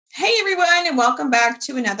Hey everyone, and welcome back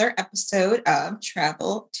to another episode of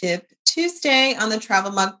Travel Tip Tuesday on the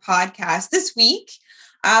Travel Mug podcast. This week,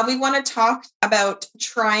 we want to talk about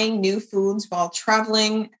trying new foods while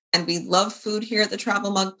traveling, and we love food here at the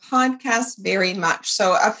Travel Mug podcast very much.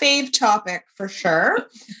 So, a fave topic for sure.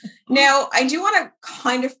 Now, I do want to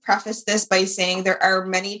kind of preface this by saying there are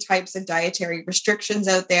many types of dietary restrictions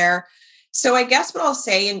out there. So, I guess what I'll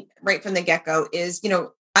say right from the get-go is,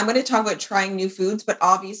 I'm going to talk about trying new foods, but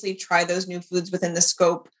obviously try those new foods within the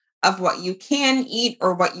scope of what you can eat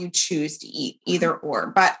or what you choose to eat, either or.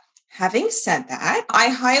 But having said that, I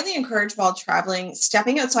highly encourage while traveling,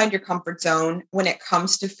 stepping outside your comfort zone when it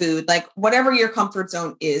comes to food, like whatever your comfort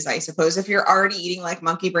zone is, I suppose. If you're already eating like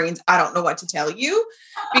monkey brains, I don't know what to tell you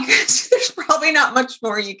because there's probably not much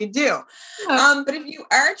more you can do. But if you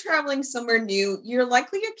are traveling somewhere new, you're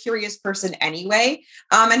likely a curious person anyway.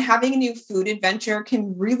 And having a new food adventure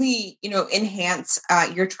can really, enhance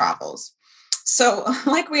your travels. So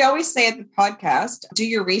like we always say at the podcast, do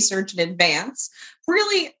your research in advance.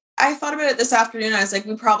 Really, I thought about it this afternoon. I was like,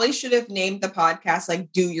 we probably should have named the podcast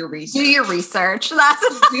like Do Your Research. Do your research.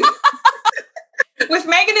 That's with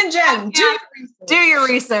Megan and Jen. Yeah. Do your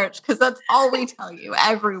research because that's all we tell you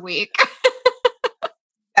every week.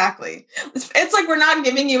 Exactly. It's like we're not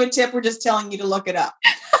giving you a tip. We're just telling you to look it up.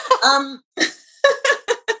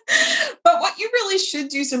 But what you really should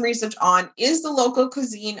do some research on is the local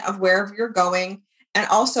cuisine of wherever you're going. And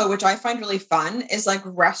also, which I find really fun, is like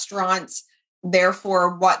restaurants,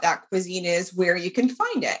 therefore what that cuisine is, where you can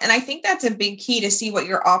find it. And I think that's a big key to see what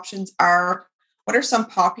your options are. What are some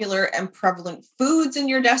popular and prevalent foods in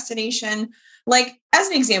your destination? Like, as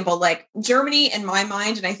an example, like Germany, in my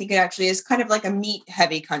mind, and I think it actually is kind of like a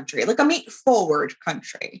meat-heavy country, like a meat-forward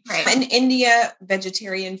country. Right. In India,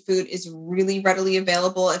 vegetarian food is really readily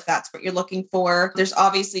available if that's what you're looking for. There's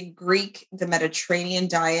obviously Greek, the Mediterranean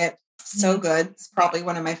diet. So good. It's probably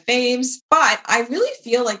one of my faves. But I really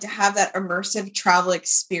feel like to have that immersive travel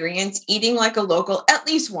experience, eating like a local at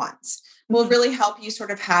least once will really help you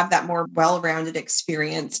sort of have that more well-rounded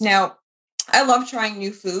experience. Now, I love trying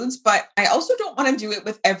new foods, but I also don't want to do it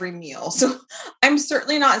with every meal. So I'm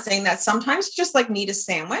certainly not saying that. Sometimes you just like need a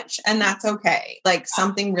sandwich and that's okay. Like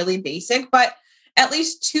something really basic, but at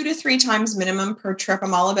least 2 to 3 times minimum per trip.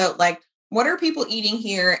 I'm all about like, what are people eating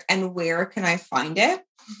here and where can I find it?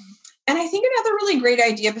 And I think another really great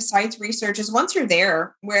idea besides research is once you're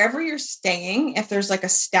there, wherever you're staying, if there's like a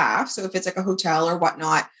staff, so if it's like a hotel or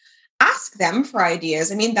whatnot, ask them for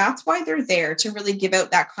ideas. I mean, that's why they're there, to really give out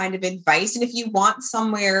that kind of advice. And if you want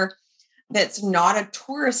somewhere that's not a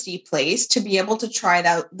touristy place to be able to try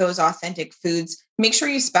those authentic foods, make sure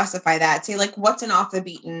you specify that. Say like, what's an off the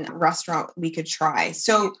beaten restaurant we could try?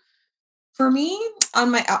 So for me, on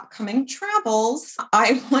my upcoming travels,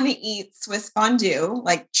 I want to eat Swiss fondue,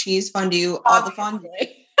 like cheese fondue, all the fondue.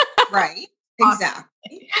 Right.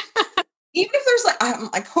 Exactly. Even if there's like, I'm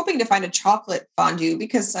like hoping to find a chocolate fondue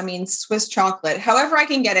because I mean, Swiss chocolate, however I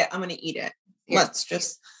can get it, I'm going to eat it. Let's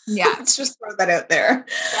just throw that out there.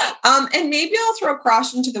 And maybe I'll throw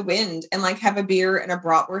caution to the wind and like have a beer and a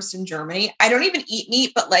bratwurst in Germany. I don't even eat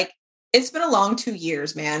meat, but like, it's been a long 2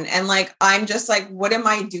 years, man. And like, I'm just like, what am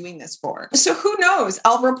I doing this for? So who knows?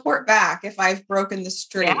 I'll report back if I've broken the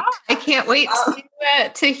streak. Yeah, I can't wait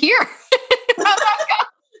to hear how that goes.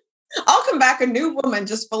 I'll come back a new woman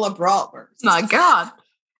just full of bratwurst. My God.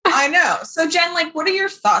 I know. So Jen, like, what are your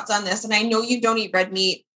thoughts on this? And I know you don't eat red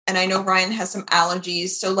meat and I know Ryan has some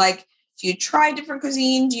allergies. So like, do you try different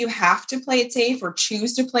cuisine? Do you have to play it safe or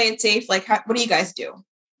choose to play it safe? Like, what do you guys do?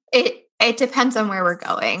 It depends on where we're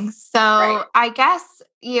going. So right. I guess,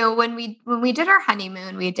 when we did our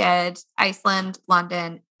honeymoon, we did Iceland,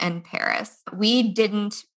 London, and Paris. We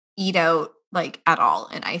didn't eat out like at all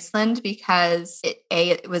in Iceland because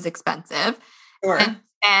it was expensive. Sure.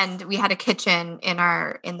 And we had a kitchen in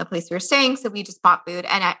the place we were staying. So we just bought food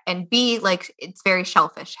and B, like it's very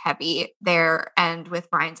shellfish heavy there. And with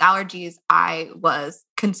Ryan's allergies, I was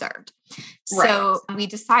concerned. Right. So we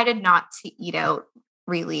decided not to eat out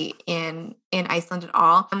really in Iceland at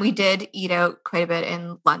all. And we did eat out quite a bit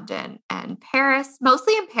in London and Paris,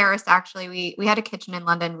 mostly in Paris. Actually, we had a kitchen in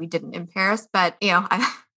London. We didn't in Paris, but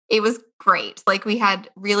it was great. Like we had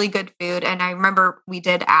really good food. And I remember we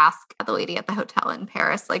did ask the lady at the hotel in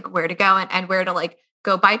Paris, like where to go and where to like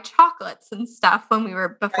go buy chocolates and stuff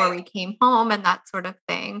before we came home and that sort of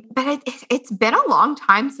thing. But it's been a long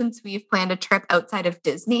time since we've planned a trip outside of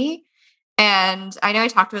Disney. And I know I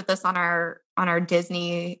talked about this on our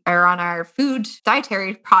Disney or on our food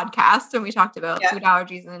dietary podcast when we talked about food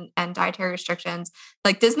allergies and dietary restrictions.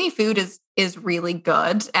 Like Disney food is really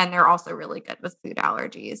good, and they're also really good with food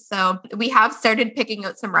allergies. So we have started picking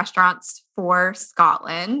out some restaurants for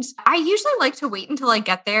Scotland. I usually like to wait until I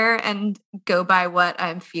get there and go by what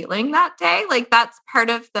I'm feeling that day. Like that's part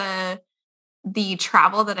of the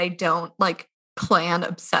travel that I don't like plan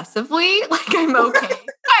obsessively. Like I'm okay.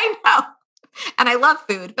 I know. And I love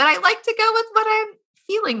food, but I like to go with what I'm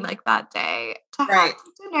feeling like that day to have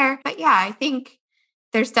dinner. But yeah, I think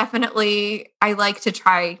there's definitely, I like to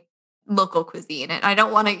try local cuisine, and I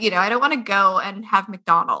don't want to, I don't want to go and have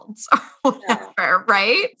McDonald's or whatever.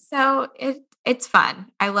 Right. So it's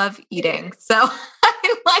fun. I love eating. So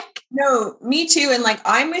I like. No, me too. And like,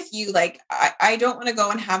 I'm with you. Like, I don't want to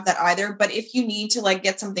go and have that either, but if you need to like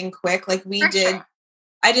get something quick, like we did. Sure.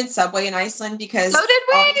 I did Subway in Iceland because so did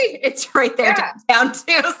we. It's right there downtown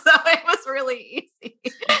too, so it was really easy.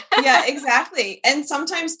 Yeah, exactly. And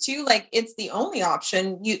sometimes too, like it's the only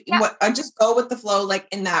option. I just go with the flow, like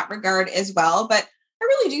in that regard as well. But I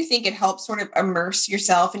really do think it helps sort of immerse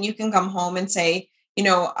yourself, and you can come home and say,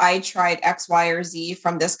 I tried X, Y, or Z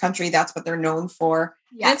from this country. That's what they're known for.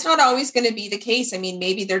 Yeah. And it's not always going to be the case. I mean,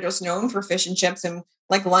 maybe they're just known for fish and chips, and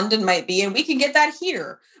like London might be, and we can get that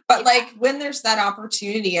here. But like when there's that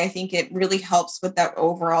opportunity, I think it really helps with that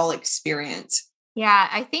overall experience. Yeah,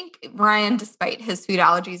 I think Ryan, despite his food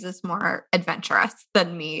allergies, is more adventurous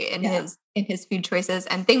than me in his food choices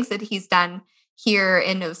and things that he's done here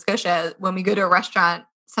in Nova Scotia. When we go to a restaurant,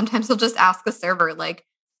 sometimes he'll just ask the server, like,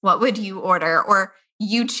 what would you order? Or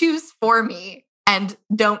you choose for me and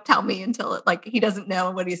don't tell me until it, like, he doesn't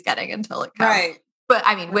know what he's getting until it comes. Right. But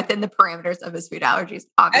I mean, within the parameters of his food allergies,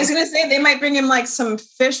 obviously. I was going to say, they might bring him like some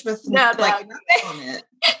fish with like nuts on it.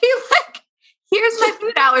 He's like, here's my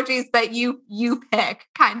food allergies, but you pick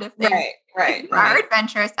kind of thing. Right. Are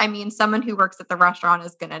adventurous. I mean, someone who works at the restaurant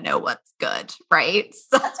is going to know what's good, right?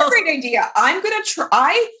 So. That's a great idea. I'm going to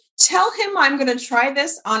try. Tell him I'm going to try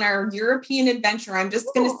this on our European adventure. I'm just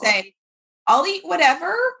going to say, I'll eat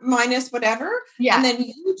whatever minus whatever. Yeah. And then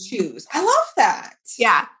you choose. I love that.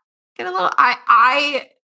 Yeah. Get a little, I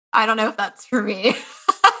don't know if that's for me.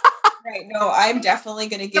 Right. No, I'm definitely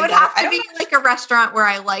going to give it. It would have to be like a restaurant where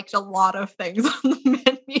I liked a lot of things on the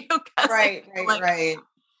menu. Right.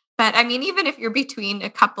 But I mean, even if you're between a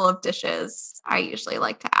couple of dishes, I usually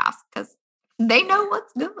like to ask because they know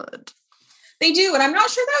what's good. They do. And I'm not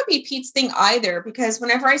sure that would be Pete's thing either, because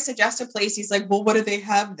whenever I suggest a place, he's like, well, what do they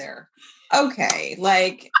have there? Okay.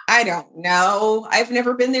 Like, I don't know. I've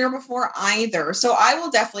never been there before either. So I will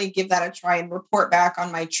definitely give that a try and report back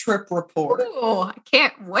on my trip report. Oh, I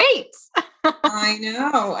can't wait. I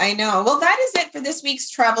know. Well, that is it for this week's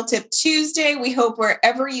Travel Tip Tuesday. We hope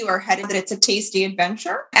wherever you are headed that it's a tasty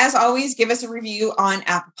adventure. As always, give us a review on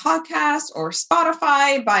Apple Podcasts or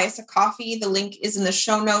Spotify. Buy us a coffee. The link is in the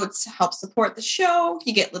show notes. Help support the show.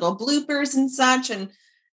 You get little bloopers and such. And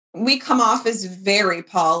we come off as very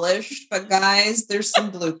polished, but guys, there's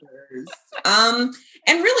some bloopers. And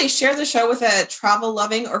really share the show with a travel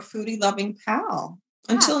loving or foodie loving pal.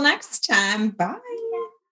 Until next time, bye.